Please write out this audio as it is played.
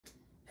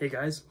Hey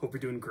guys, hope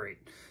you're doing great.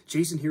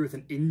 Jason here with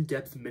an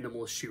in-depth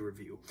minimalist shoe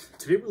review.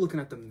 Today we're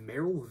looking at the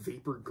Merrell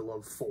Vapor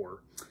Glove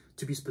 4.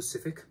 To be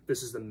specific,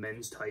 this is the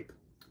men's type,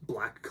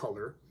 black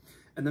color.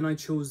 And then I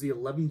chose the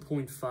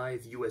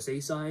 11.5 USA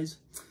size,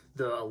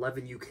 the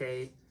 11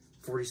 UK,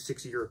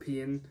 46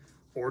 European,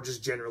 or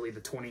just generally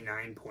the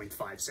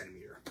 29.5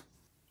 centimeter.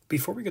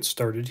 Before we get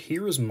started,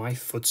 here is my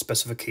foot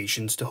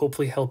specifications to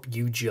hopefully help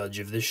you judge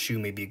if this shoe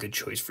may be a good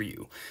choice for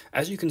you.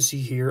 As you can see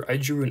here, I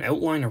drew an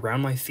outline around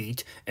my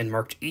feet and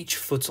marked each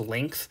foot's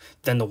length,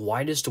 then the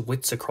widest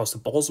widths across the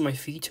balls of my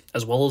feet,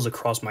 as well as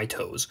across my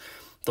toes.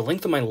 The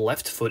length of my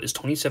left foot is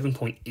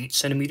 27.8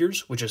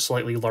 centimeters, which is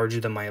slightly larger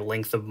than my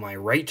length of my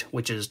right,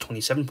 which is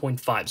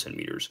 27.5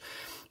 centimeters.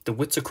 The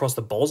widths across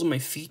the balls of my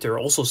feet are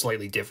also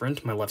slightly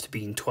different, my left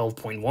being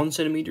 12.1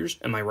 centimeters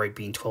and my right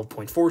being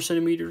 12.4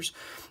 centimeters,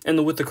 and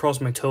the width across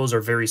my toes are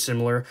very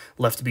similar,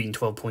 left being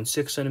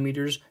 12.6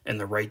 centimeters and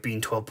the right being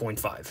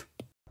 12.5.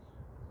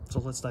 So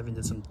let's dive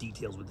into some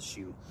details with the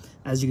shoe.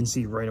 As you can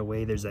see right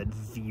away, there's that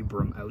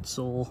Vibram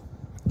outsole.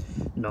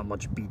 Not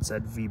much beats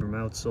that Vibram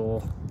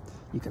outsole.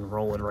 You can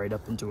roll it right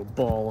up into a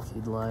ball if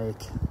you'd like.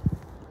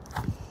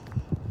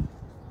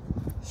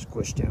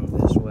 Squish down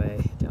this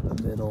way, down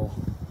the middle.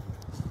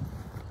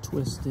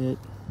 Twist it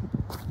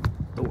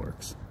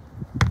works.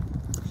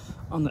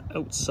 On the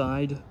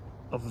outside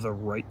of the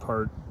right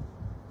part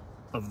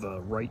of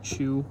the right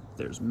shoe,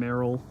 there's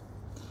Merrell.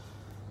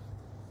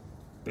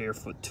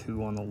 Barefoot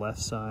 2 on the left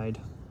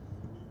side.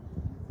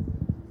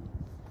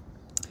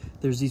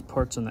 There's these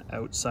parts on the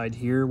outside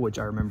here, which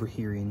I remember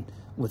hearing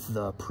with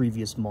the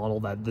previous model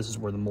that this is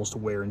where the most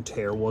wear and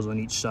tear was on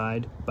each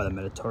side by the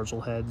metatarsal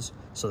heads.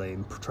 So they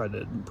tried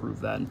to improve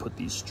that and put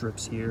these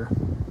strips here.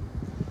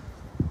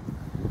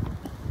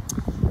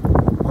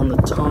 On the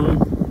tongue,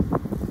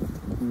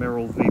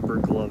 Merrell Vapor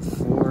Glove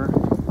 4.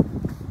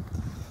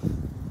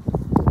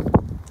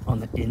 On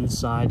the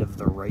inside of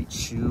the right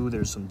shoe,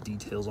 there's some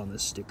details on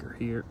this sticker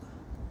here.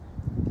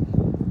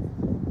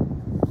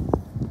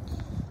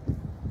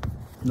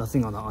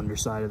 Nothing on the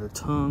underside of the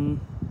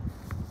tongue.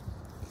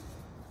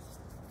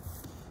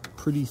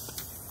 Pretty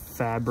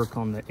fabric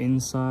on the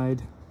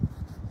inside.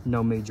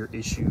 No major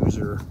issues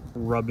or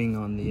rubbing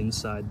on the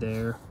inside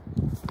there.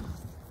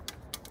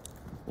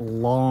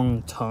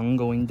 Long tongue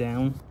going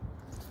down,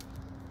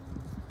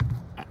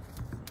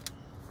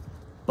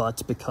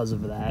 but because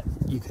of that,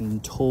 you can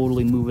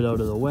totally move it out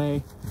of the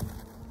way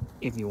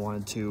if you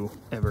wanted to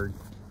ever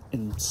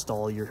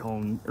install your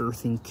own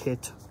earthing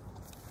kit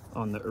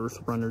on the Earth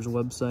Runners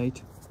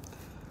website.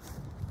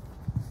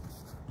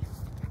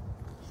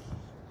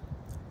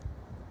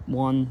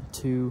 1,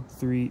 2,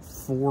 3,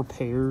 4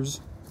 pairs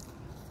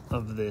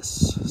of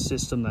this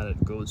system that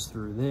it goes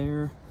through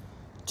there.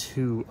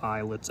 2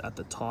 eyelets at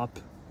the top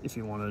if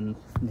you want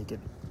to make it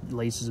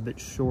laces a bit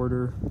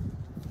shorter.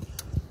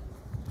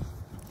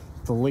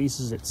 The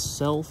laces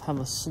itself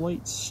have a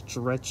slight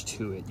stretch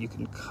to it, you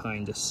can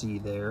kind of see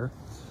there.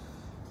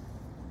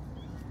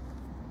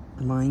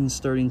 Mine's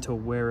starting to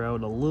wear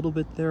out a little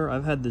bit there.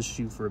 I've had this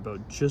shoe for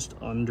about just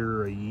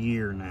under a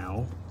year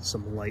now.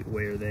 Some light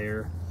wear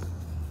there.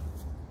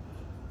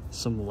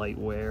 Some light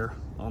wear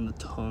on the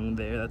tongue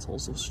there, that's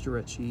also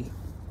stretchy.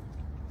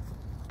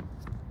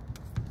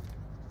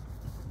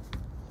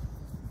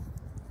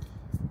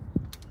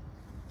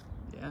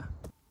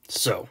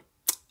 So,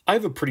 I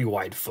have a pretty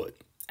wide foot.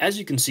 As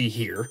you can see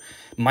here,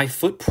 my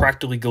foot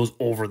practically goes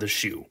over the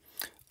shoe.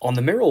 On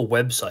the Merrell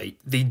website,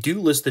 they do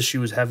list the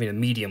shoe as having a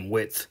medium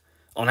width.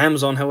 On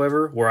Amazon,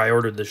 however, where I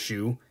ordered the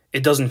shoe,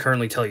 it doesn't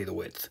currently tell you the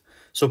width.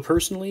 So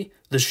personally,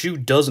 the shoe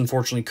does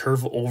unfortunately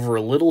curve over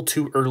a little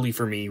too early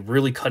for me,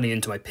 really cutting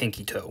into my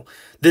pinky toe.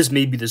 This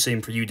may be the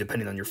same for you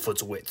depending on your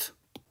foot's width.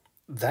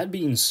 That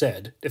being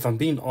said, if I'm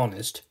being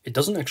honest, it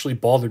doesn't actually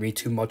bother me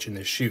too much in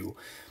this shoe.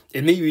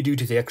 It may be due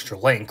to the extra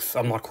length,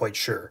 I'm not quite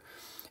sure.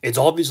 It's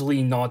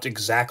obviously not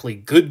exactly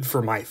good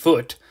for my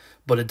foot,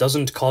 but it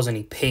doesn't cause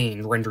any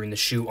pain, rendering the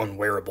shoe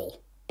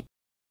unwearable.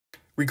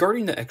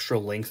 Regarding the extra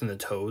length in the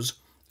toes,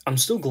 I'm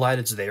still glad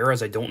it's there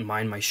as I don't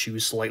mind my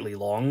shoes slightly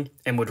long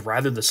and would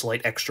rather the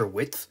slight extra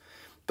width.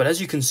 But as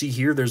you can see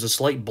here, there's a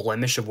slight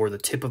blemish of where the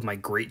tip of my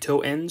great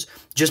toe ends,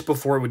 just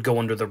before it would go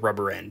under the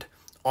rubber end.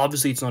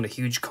 Obviously it's not a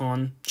huge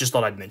con, just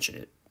thought I'd mention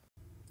it.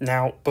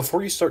 Now,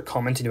 before you start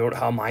commenting about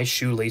how my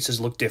shoe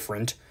laces look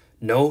different,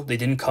 no, they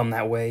didn't come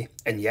that way,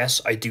 and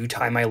yes, I do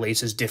tie my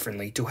laces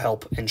differently to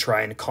help and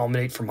try and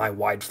accommodate for my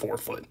wide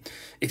forefoot.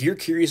 If you're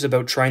curious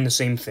about trying the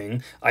same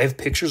thing, I have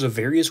pictures of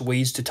various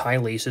ways to tie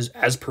laces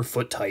as per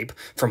foot type,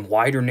 from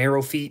wide or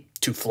narrow feet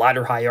to flat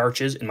or high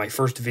arches in my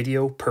first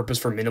video, Purpose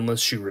for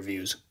Minimalist Shoe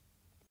Reviews.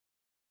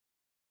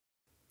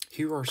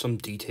 Here are some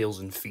details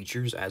and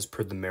features as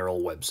per the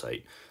Merrell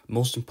website.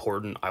 Most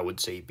important, I would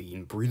say,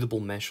 being breathable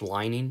mesh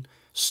lining,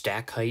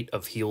 stack height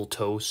of heel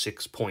toe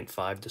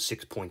 6.5 to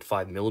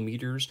 6.5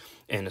 millimeters,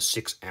 and a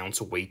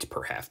 6-ounce weight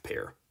per half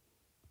pair.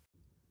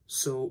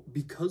 So,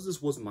 because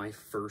this was my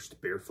first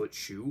barefoot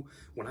shoe,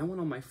 when I went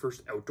on my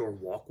first outdoor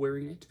walk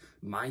wearing it,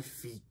 my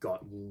feet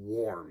got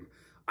warm.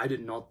 I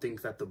did not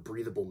think that the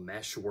breathable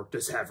mesh worked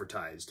as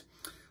advertised.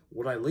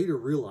 What I later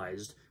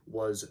realized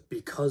was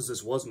because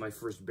this was my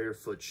first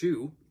barefoot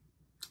shoe,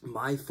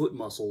 my foot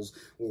muscles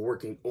were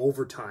working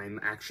overtime,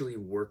 actually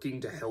working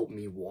to help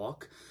me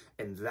walk,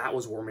 and that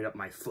was warming up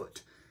my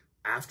foot.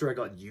 After I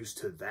got used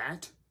to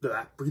that,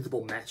 that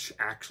breathable mesh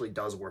actually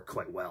does work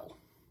quite well.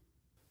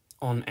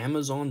 On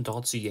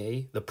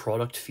Amazon.ca, the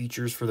product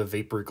features for the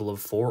Vapor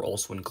Glove 4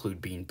 also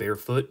include being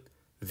barefoot,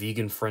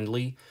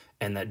 vegan-friendly,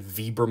 and that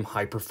Vibram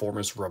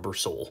high-performance rubber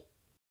sole.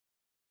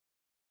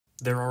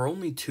 There are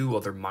only two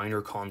other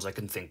minor cons I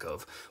can think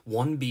of,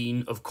 one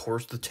being, of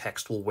course, the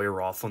text will wear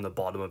off on the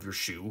bottom of your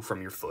shoe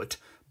from your foot,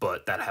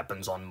 but that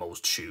happens on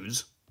most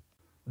shoes.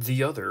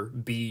 The other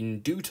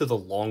being due to the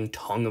long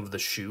tongue of the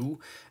shoe,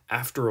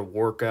 after a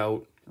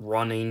workout,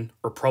 running,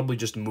 or probably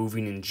just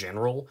moving in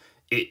general,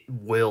 it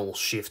will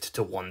shift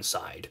to one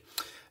side.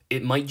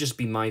 It might just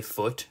be my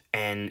foot,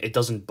 and it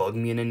doesn't bug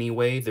me in any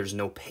way, there's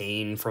no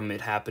pain from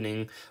it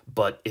happening,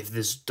 but if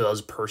this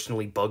does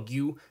personally bug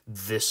you,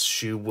 this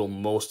shoe will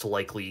most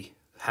likely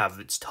have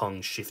its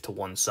tongue shift to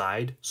one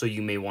side, so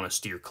you may want to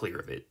steer clear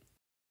of it.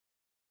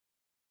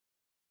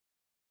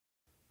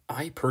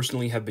 I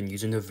personally have been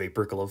using the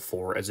Vapor Glove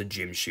 4 as a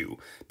gym shoe.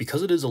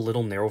 Because it is a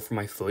little narrow for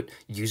my foot,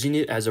 using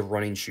it as a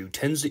running shoe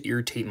tends to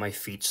irritate my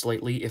feet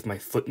slightly if my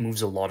foot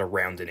moves a lot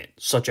around in it,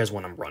 such as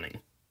when I'm running.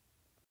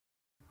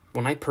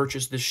 When I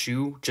purchased this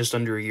shoe just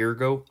under a year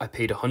ago, I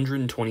paid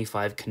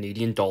 125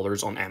 Canadian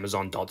dollars on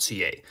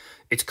Amazon.ca.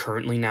 It's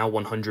currently now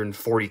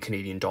 140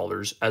 Canadian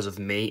dollars as of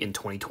May in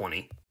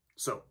 2020.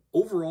 So,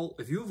 overall,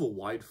 if you have a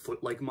wide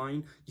foot like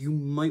mine, you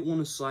might want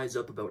to size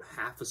up about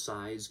half a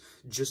size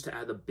just to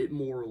add a bit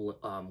more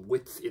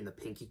width in the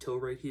pinky toe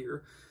right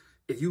here.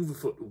 If you have a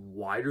foot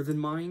wider than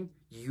mine,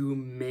 you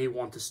may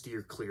want to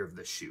steer clear of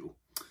this shoe.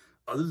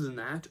 Other than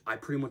that, I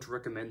pretty much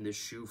recommend this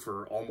shoe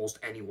for almost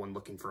anyone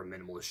looking for a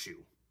minimalist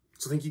shoe.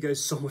 So thank you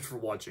guys so much for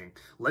watching.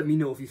 Let me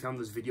know if you found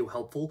this video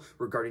helpful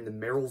regarding the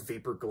Merrell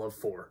Vapor Glove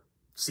 4.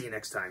 See you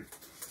next time.